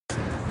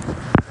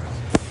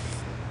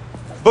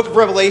Book of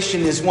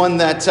Revelation is one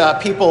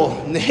that people,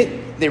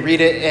 they read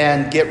it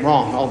and get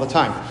wrong all the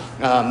time.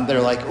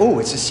 They're like, oh,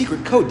 it's a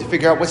secret code to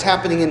figure out what's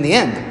happening in the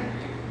end.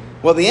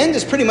 Well, the end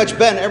has pretty much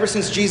been ever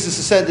since Jesus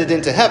ascended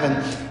into heaven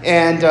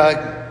and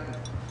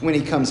when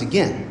he comes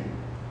again.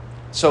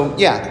 So,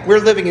 yeah, we're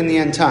living in the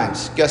end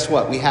times. Guess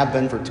what? We have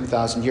been for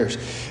 2,000 years.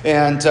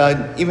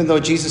 And even though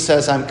Jesus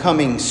says, I'm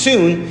coming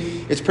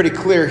soon, it's pretty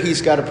clear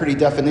he's got a pretty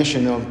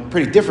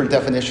different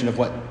definition of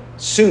what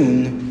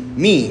soon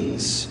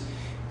means.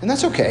 And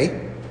that's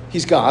okay.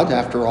 He's God,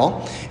 after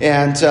all.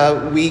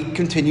 And we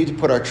continue to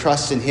put our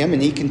trust in him,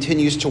 and he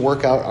continues to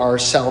work out our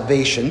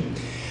salvation.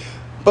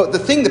 But the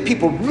thing that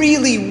people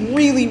really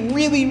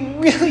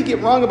get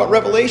wrong about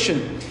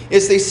Revelation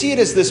is they see it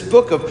as this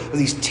book of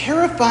these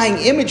terrifying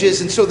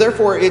images, and so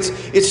therefore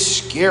it's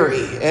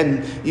scary,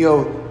 and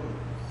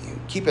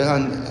keep it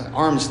on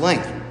arm's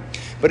length.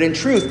 But in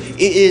truth,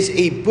 it is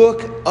a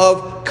book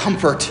of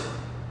comfort.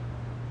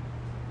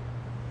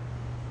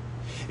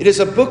 It is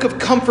a book of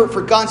comfort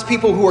for God's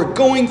people who are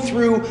going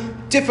through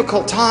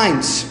difficult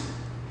times,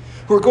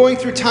 who are going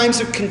through times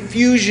of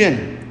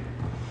confusion,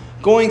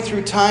 going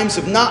through times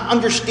of not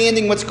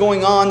understanding what's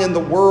going on in the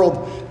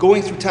world,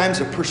 going through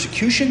times of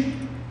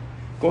persecution,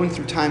 going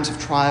through times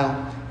of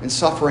trial and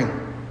suffering.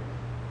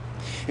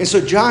 And so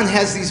John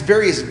has these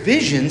various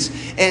visions,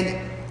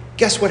 and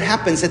guess what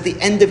happens at the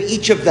end of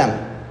each of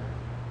them?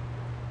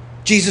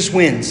 Jesus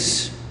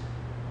wins.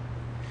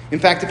 In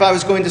fact, if I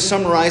was going to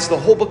summarize the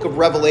whole book of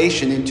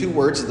Revelation in 2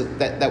 words,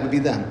 that would be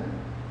them.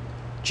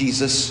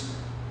 Jesus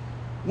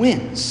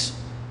wins.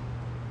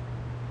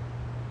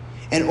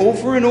 And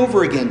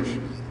over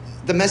again,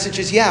 the message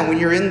is, when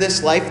you're in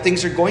this life,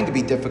 things are going to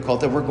be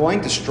difficult, and we're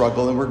going to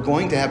struggle, and we're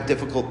going to have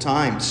difficult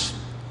times.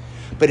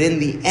 But in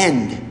the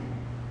end,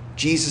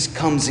 Jesus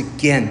comes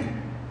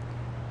again.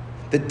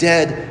 The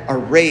dead are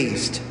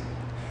raised.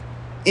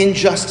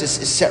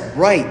 Injustice is set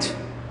right.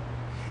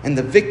 And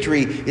the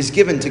victory is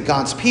given to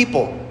God's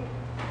people.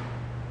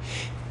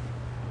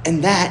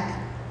 And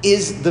that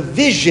is the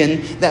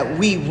vision that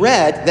we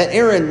read, that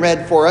Aaron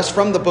read for us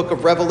from the book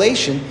of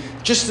Revelation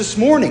just this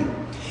morning.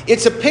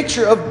 It's a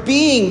picture of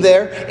being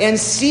there and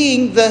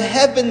seeing the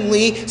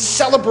heavenly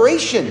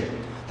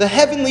celebration, the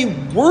heavenly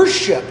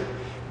worship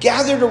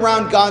gathered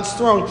around God's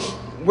throne,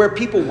 where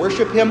people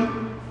worship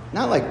him,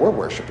 not like we're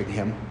worshiping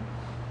him,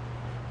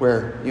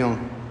 where,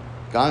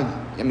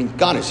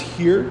 God is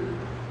here.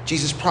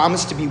 Jesus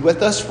promised to be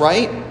with us,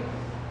 right?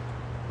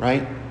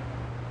 Right?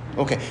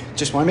 Okay,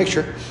 just want to make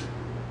sure.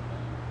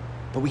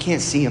 But we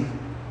can't see him.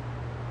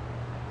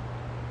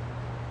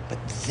 But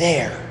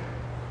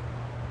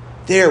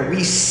there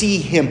we see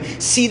him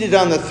seated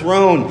on the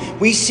throne.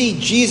 We see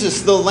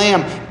Jesus, the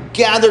Lamb,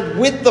 gathered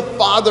with the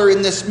Father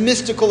in this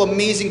mystical,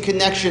 amazing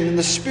connection. And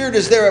the Spirit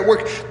is there at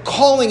work,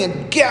 calling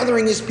and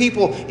gathering his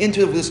people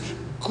into this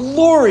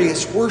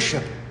glorious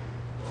worship.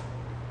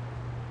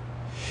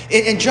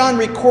 And John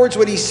records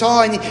what he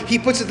saw, and he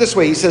puts it this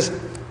way. He says,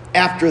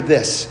 after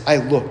this I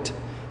looked,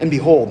 and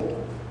behold,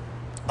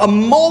 a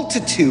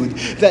multitude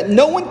that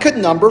no one could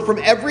number, from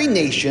every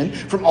nation,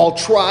 from all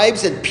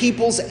tribes and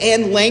peoples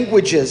and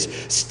languages,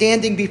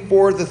 standing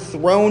before the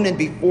throne and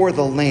before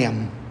the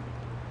Lamb.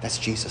 That's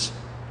Jesus.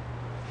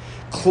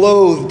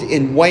 Clothed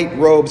in white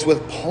robes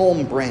with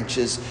palm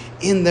branches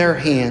in their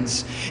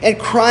hands, and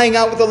crying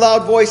out with a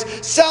loud voice,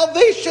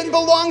 salvation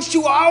belongs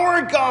to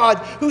our God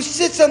who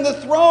sits on the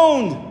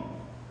throne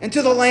and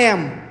to the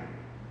Lamb.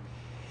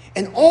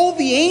 And all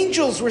the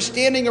angels were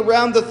standing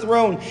around the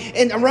throne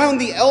and around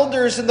the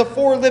elders and the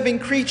 4 living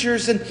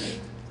creatures, and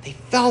they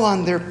fell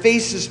on their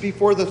faces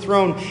before the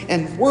throne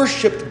and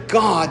worshipped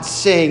God,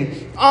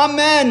 saying,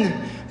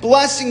 Amen.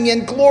 Blessing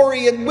and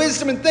glory and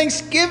wisdom and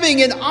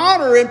thanksgiving and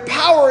honor and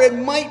power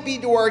and might be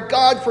to our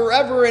God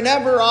forever and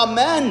ever.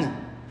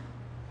 Amen.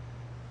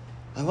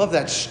 I love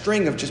that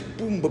string of just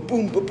boom,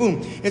 ba-boom,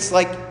 ba-boom. It's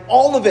like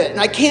all of it, and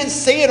I can't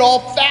say it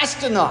all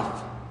fast enough.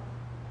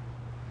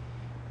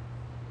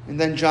 And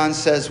then John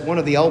says, one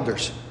of the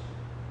elders,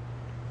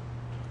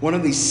 one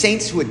of these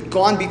saints who had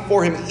gone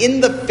before him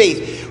in the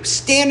faith,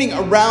 standing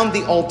around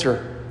the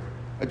altar,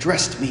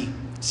 addressed me,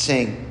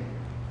 saying,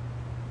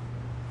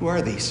 who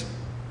are these,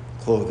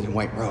 clothed in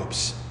white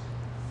robes?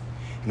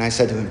 And I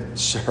said to him,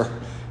 sir,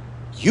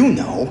 you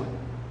know.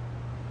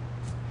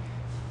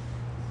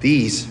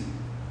 These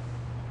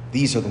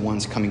are the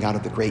ones coming out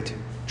of the great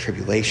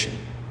tribulation.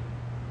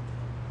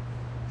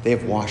 They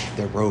have washed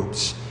their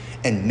robes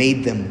and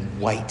made them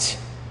white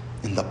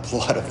in the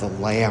blood of the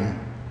Lamb.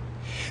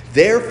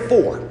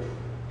 Therefore,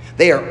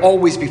 they are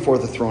always before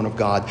the throne of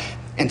God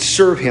and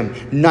serve him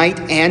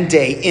night and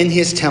day in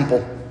his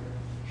temple.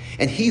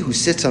 And he who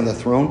sits on the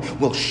throne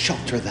will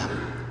shelter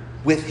them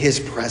with his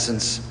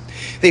presence.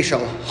 They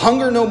shall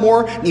hunger no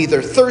more,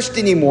 neither thirst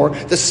any more.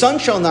 The sun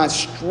shall not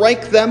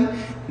strike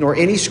them, nor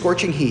any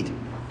scorching heat.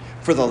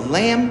 For the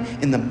Lamb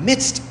in the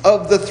midst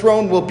of the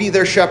throne will be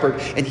their shepherd,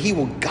 and he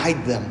will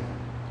guide them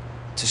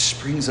to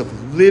springs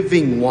of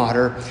living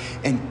water,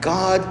 and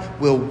God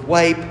will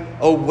wipe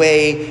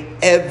away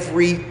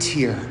every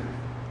tear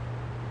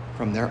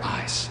from their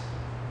eyes.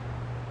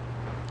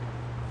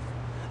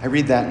 I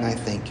read that and I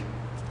think,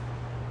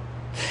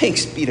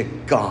 thanks be to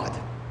God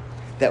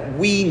that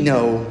we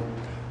know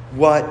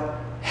what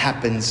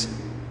happens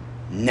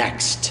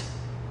next.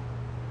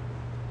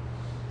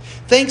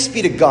 Thanks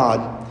be to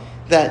God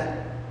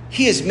that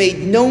he has made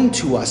known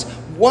to us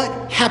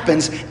what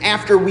happens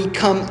after we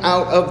come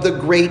out of the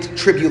great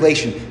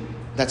tribulation.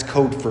 That's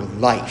code for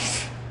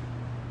life.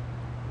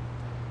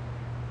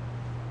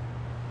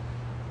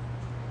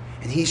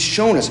 And he's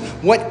shown us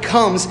what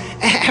comes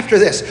after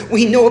this.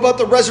 We know about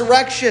the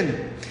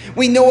resurrection.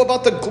 We know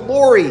about the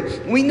glory.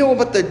 We know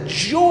about the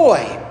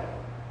joy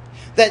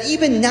that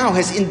even now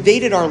has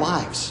invaded our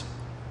lives.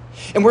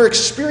 And we're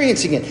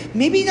experiencing it.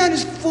 Maybe not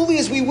as fully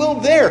as we will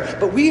there,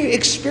 but we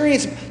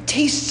experience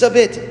tastes of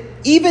it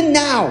even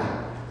now.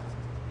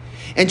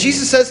 And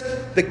Jesus says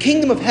the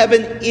kingdom of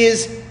heaven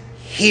is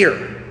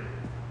here.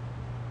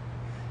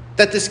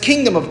 That this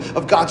kingdom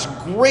of God's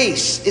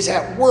grace is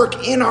at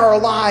work in our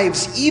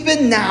lives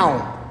even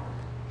now.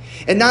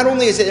 And not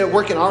only is it at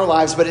work in our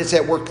lives, but it's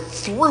at work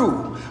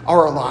through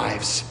our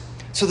lives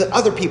so that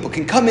other people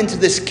can come into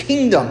this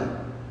kingdom.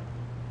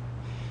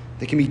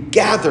 They can be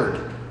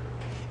gathered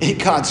in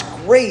God's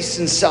grace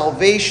and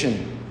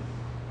salvation.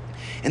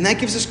 And that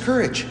gives us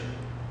courage.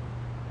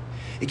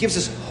 It gives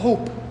us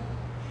hope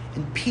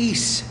and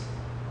peace.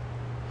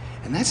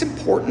 And that's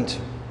important.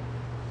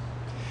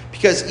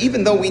 Because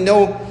even though we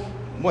know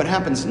what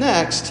happens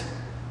next,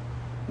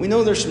 we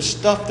know there's some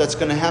stuff that's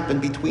going to happen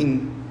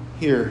between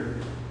here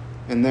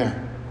and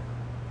there.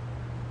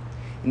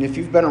 And if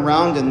you've been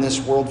around in this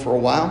world for a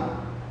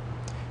while,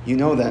 you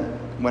know that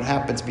what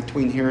happens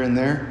between here and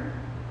there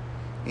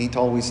ain't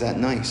always that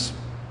nice.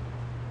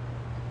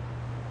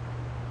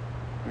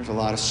 There's a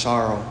lot of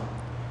sorrow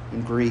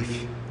and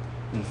grief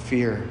and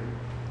fear.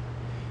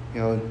 You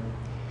know,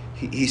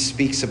 he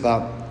speaks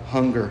about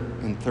hunger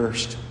and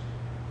thirst.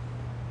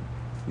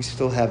 We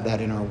still have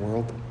that in our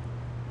world.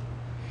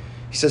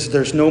 He says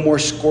there's no more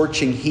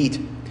scorching heat.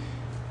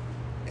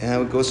 And I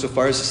would go so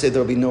far as to say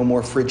there'll be no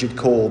more frigid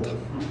cold.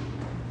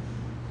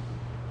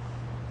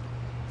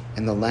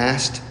 And the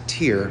last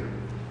tear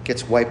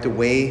gets wiped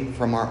away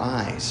from our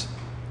eyes.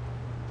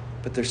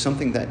 But there's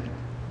something that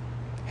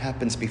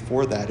happens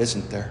before that,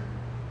 isn't there?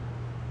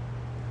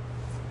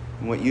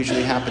 And what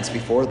usually happens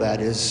before that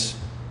is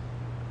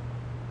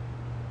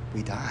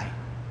we die.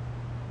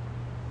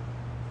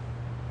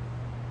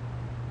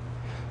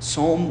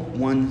 Psalm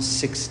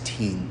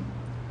 116,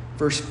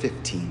 verse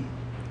 15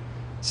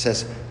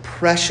 says,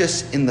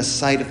 "Precious in the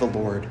sight of the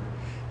Lord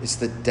is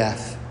the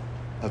death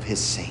of his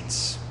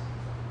saints."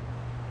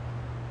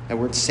 That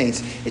word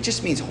saints, it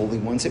just means holy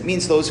ones. It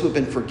means those who have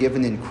been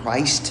forgiven in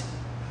Christ,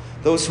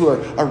 those who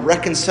are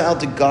reconciled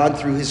to God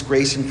through his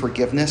grace and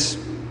forgiveness.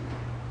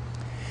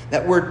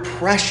 That word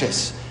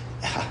precious,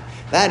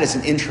 that is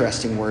an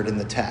interesting word in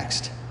the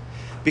text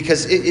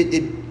because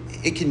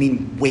it can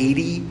mean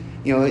weighty.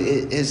 You know,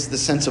 it is the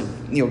sense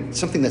of, you know,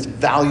 something that's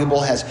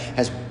valuable,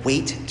 has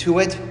weight to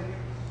it.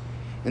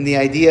 And the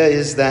idea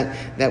is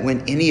that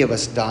when any of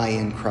us die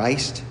in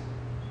Christ,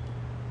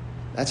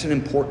 that's an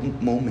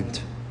important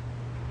moment.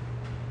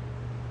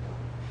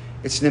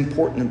 It's an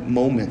important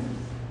moment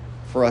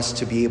for us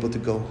to be able to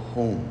go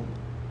home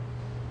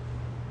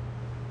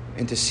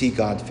and to see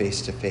God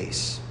face to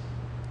face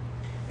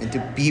and to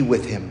be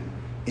with him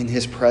in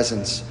his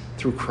presence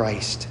through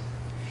Christ.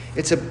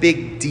 It's a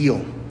big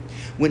deal.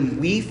 When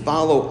we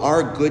follow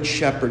our good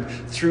shepherd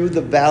through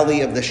the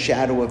valley of the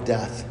shadow of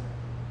death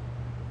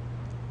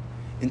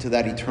into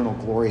that eternal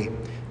glory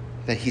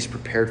that he's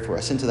prepared for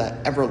us, into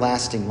that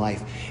everlasting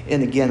life.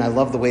 And again, I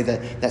love the way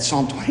that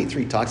Psalm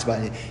 23 talks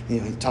about it.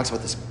 You know, he talks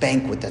about this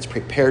banquet that's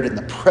prepared in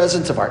the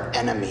presence of our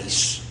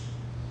enemies.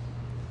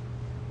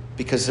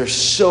 Because they're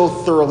so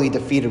thoroughly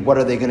defeated, what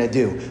are they going to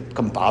do?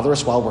 Come bother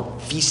us while we're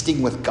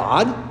feasting with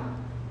God?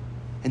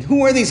 And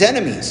who are these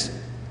enemies?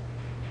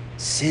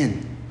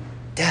 Sin,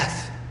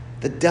 death,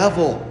 the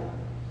devil.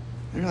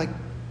 And they're like,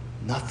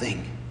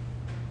 nothing.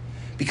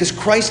 Because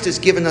Christ has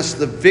given us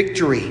the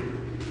victory.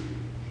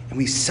 And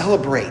we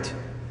celebrate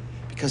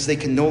because they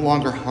can no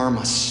longer harm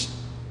us.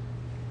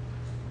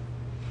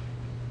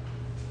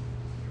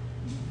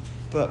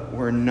 But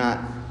we're not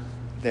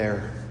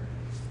there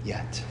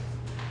yet,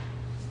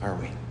 are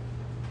we?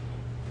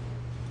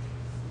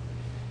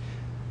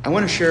 I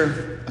want to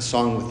share a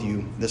song with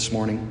you this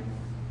morning.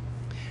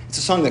 It's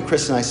a song that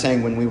Chris and I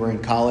sang when we were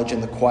in college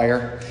in the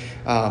choir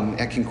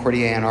at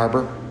Concordia Ann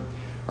Arbor.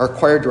 Our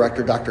choir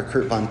director, Dr.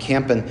 Kurt Von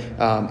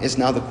Kampen, is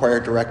now the choir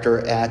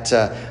director at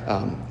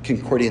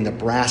Concordia,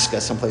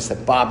 Nebraska, someplace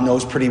that Bob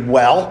knows pretty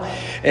well.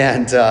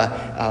 And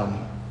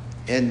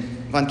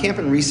Von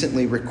Kampen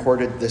recently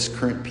recorded this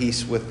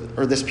piece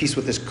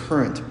with this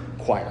current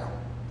choir.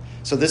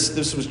 So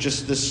this was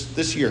just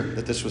this year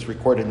that this was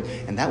recorded,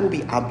 and that will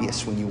be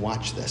obvious when you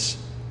watch this.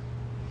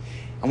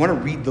 I want to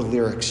read the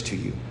lyrics to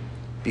you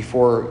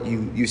before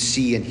you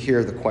see and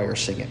hear the choir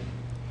sing it.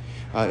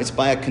 It's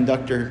by a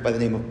conductor by the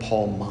name of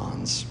Paul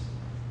Mons.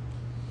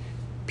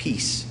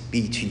 Peace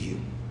be to you,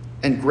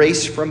 and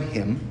grace from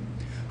him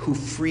who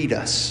freed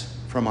us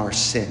from our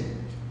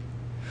sin,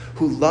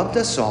 who loved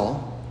us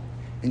all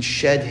and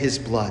shed his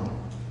blood,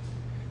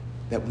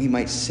 that we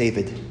might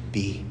saved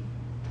be.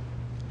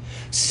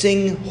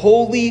 Sing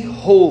holy,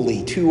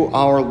 holy to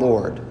our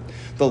Lord,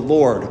 the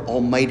Lord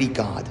Almighty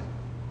God,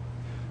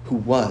 who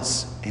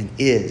was and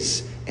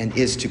is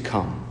to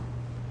come.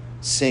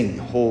 Sing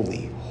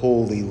holy,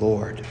 holy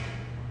Lord.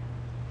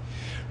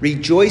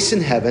 Rejoice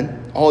in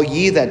heaven, all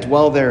ye that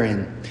dwell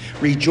therein.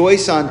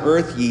 Rejoice on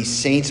earth, ye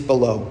saints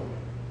below.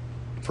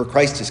 For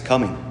Christ is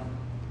coming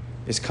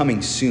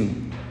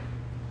soon.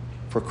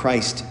 For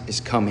Christ is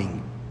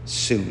coming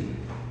soon.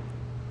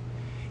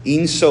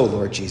 E'en so,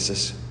 Lord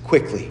Jesus,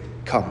 quickly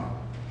come,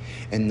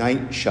 and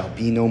night shall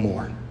be no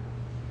more.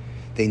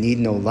 They need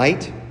no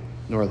light,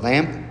 nor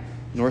lamp,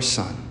 nor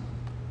sun,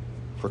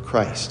 for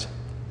Christ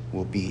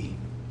will be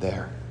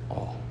there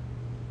all.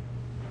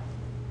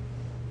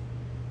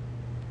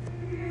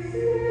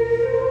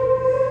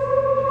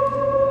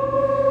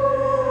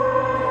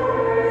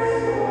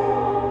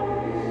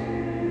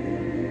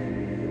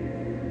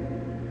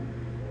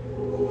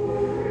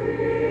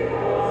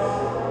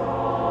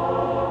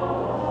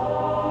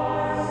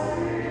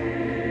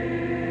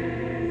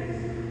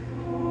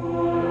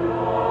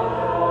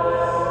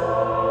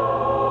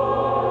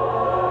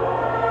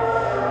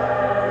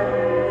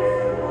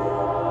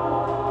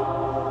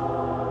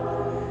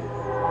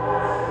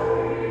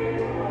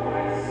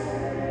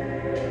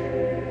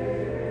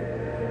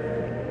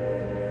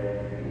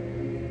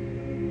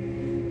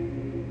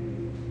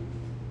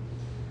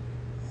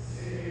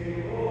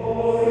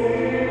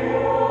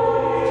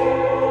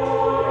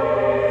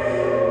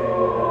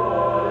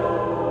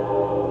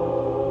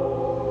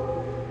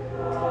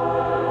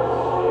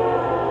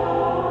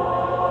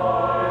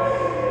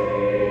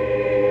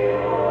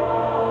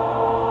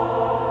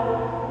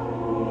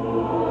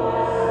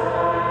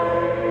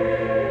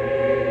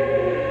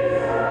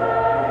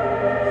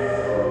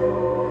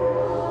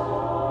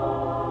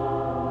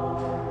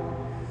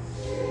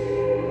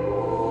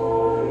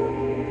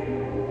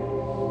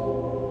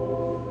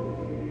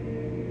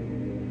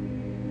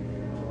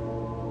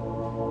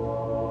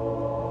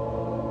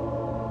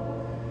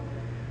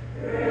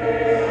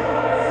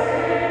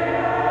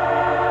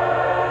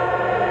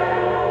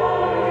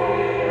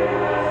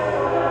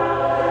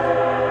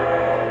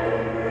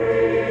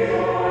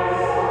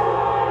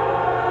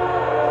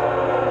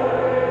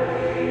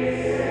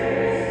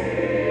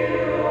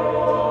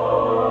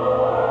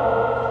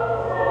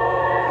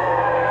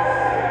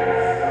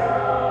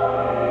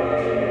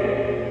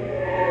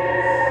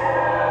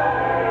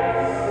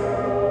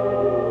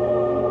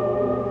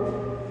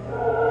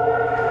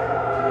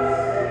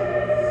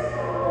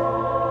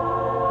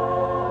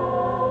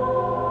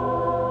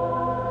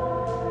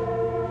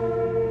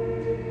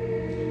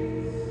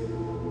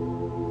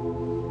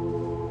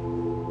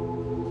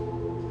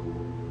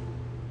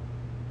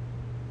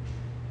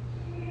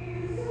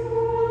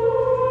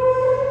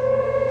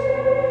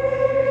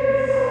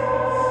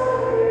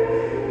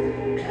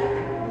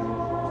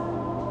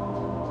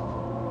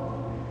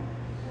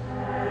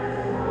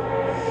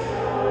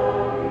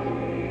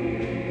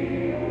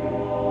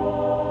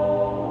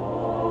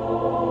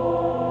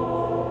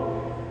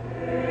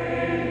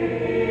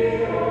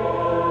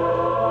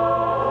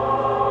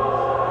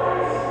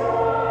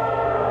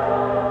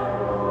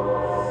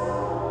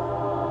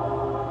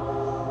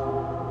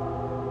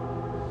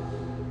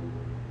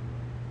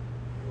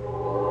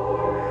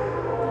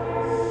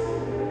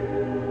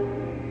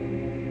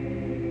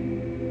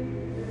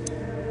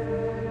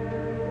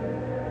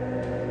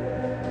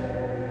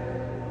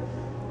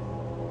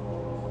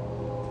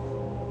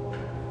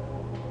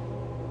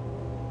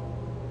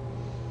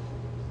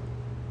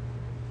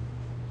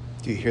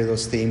 Do you hear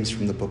those themes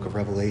from the book of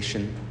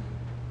Revelation?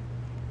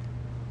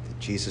 That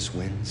Jesus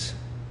wins.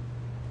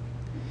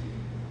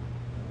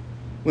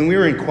 When we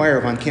were in choir,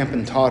 Von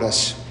Kampen taught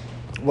us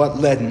what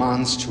led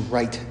Mons to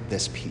write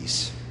this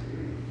piece.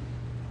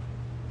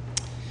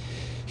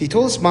 He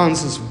told us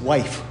Mons'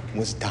 wife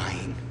was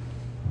dying.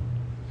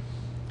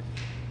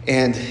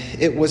 And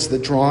it was the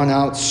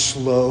drawn-out,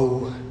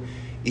 slow,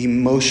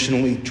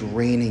 emotionally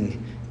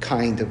draining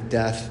kind of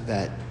death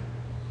that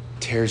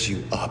tears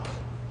you up.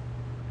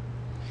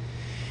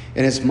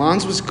 And as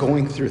Mons was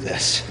going through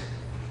this,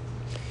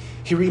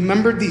 he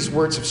remembered these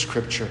words of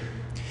Scripture.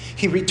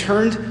 He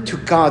returned to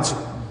God's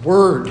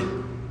word.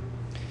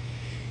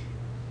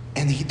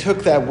 And he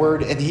took that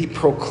word and he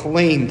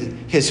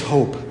proclaimed his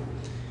hope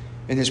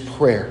and his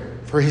prayer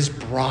for his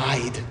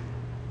bride.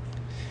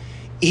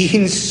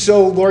 Even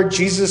so, Lord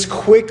Jesus,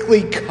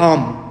 quickly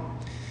come,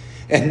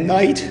 and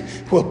night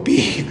will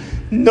be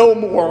no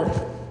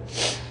more.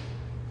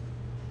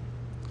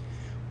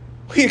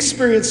 We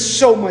experience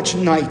so much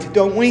night,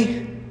 don't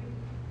we?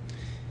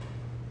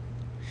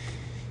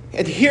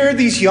 And here are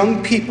these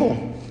young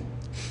people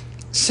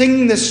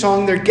singing this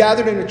song. They're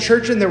gathered in a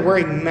church and they're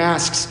wearing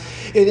masks.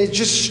 And it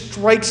just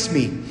strikes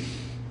me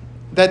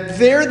that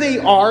there they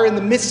are in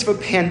the midst of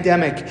a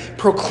pandemic,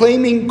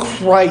 proclaiming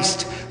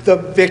Christ the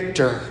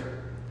victor,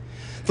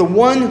 the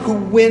one who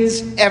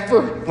wins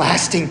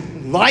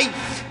everlasting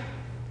life.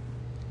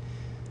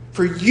 For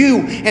for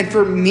you and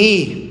for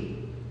me.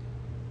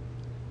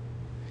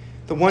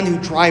 The one who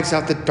drives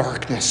out the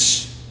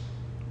darkness.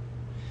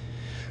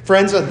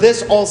 Friends, on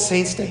this All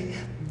Saints' Day,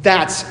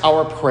 that's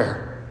our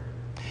prayer.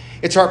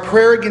 It's our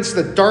prayer against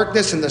the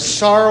darkness and the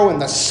sorrow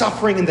and the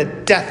suffering and the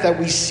death that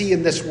we see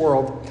in this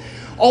world.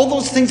 All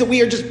those things that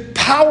we are just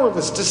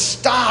powerless to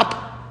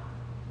stop.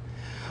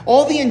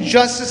 All the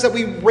injustice that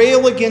we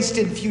rail against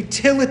in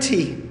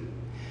futility.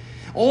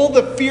 All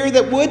the fear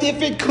that would,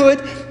 if it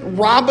could,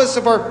 rob us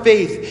of our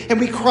faith. And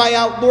we cry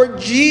out, Lord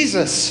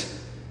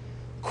Jesus,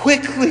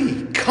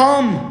 quickly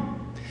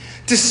come.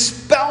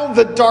 Dispel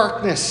the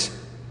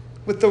darkness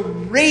with the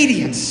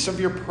radiance of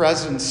your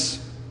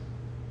presence.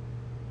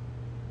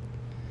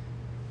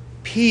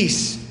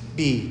 Peace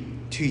be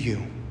to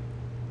you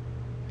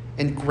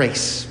and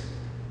grace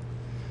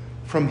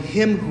from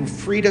him who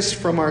freed us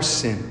from our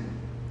sin,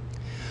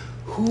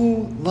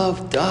 who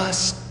loved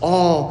us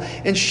all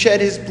and shed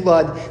his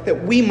blood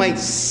that we might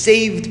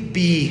saved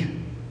be,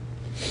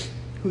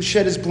 who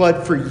shed his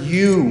blood for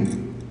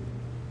you,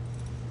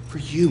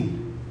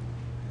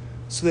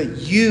 so that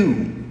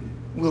you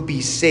will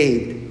be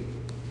saved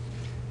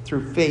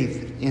through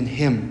faith in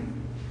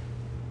him.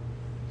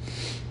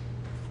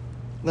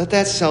 Let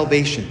that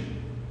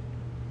salvation,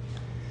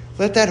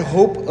 let that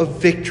hope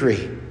of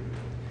victory,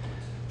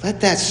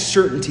 let that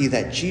certainty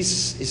that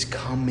Jesus is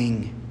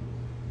coming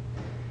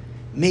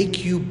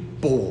make you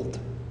bold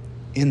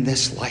in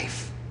this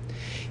life,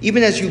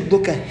 even as you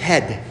look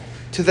ahead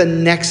to the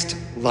next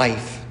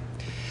life.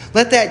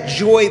 Let that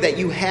joy that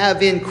you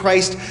have in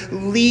Christ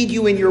lead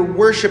you in your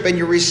worship and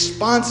your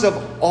response of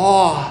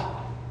awe.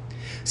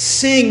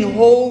 Sing,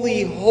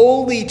 holy,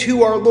 holy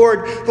to our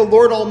Lord, the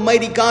Lord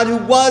Almighty God, who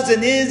was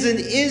and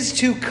is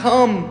to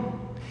come.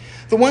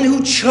 The one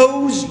who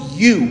chose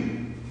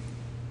you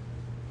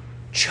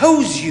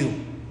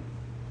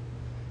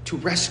to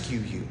rescue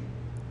you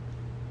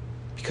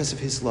because of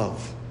his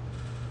love.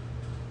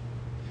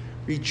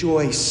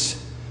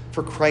 Rejoice,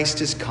 for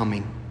Christ is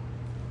coming.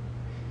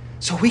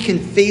 So we can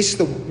face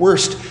the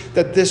worst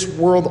that this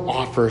world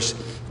offers,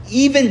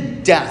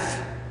 even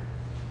death,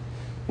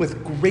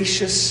 with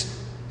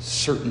gracious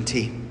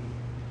certainty.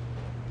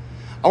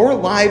 Our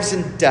lives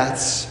and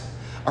deaths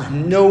are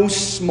no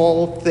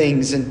small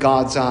things in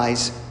God's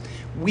eyes.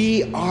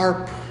 We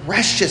are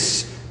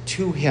precious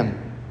to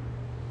him.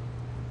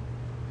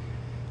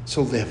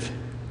 So live.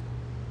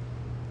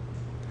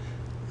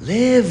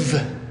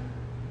 Live.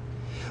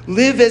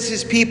 Live as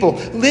his people.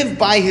 Live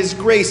by his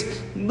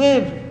grace.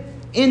 Live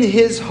in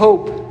his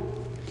hope.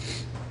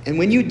 And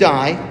when you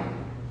die,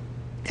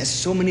 as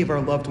so many of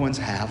our loved ones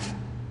have,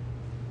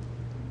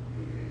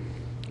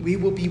 we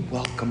will be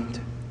welcomed.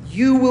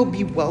 You will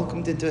be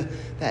welcomed into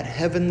that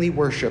heavenly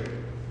worship.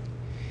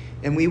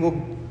 And we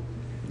will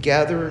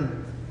gather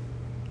in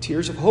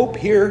tears of hope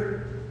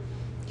here.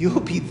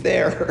 You'll be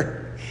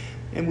there.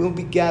 And we'll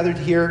be gathered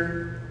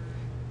here,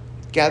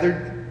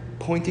 gathered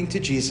pointing to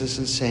Jesus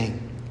and saying,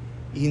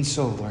 "E'en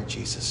so, Lord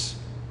Jesus,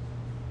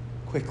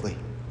 quickly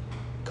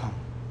come."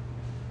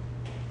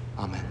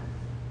 Amen.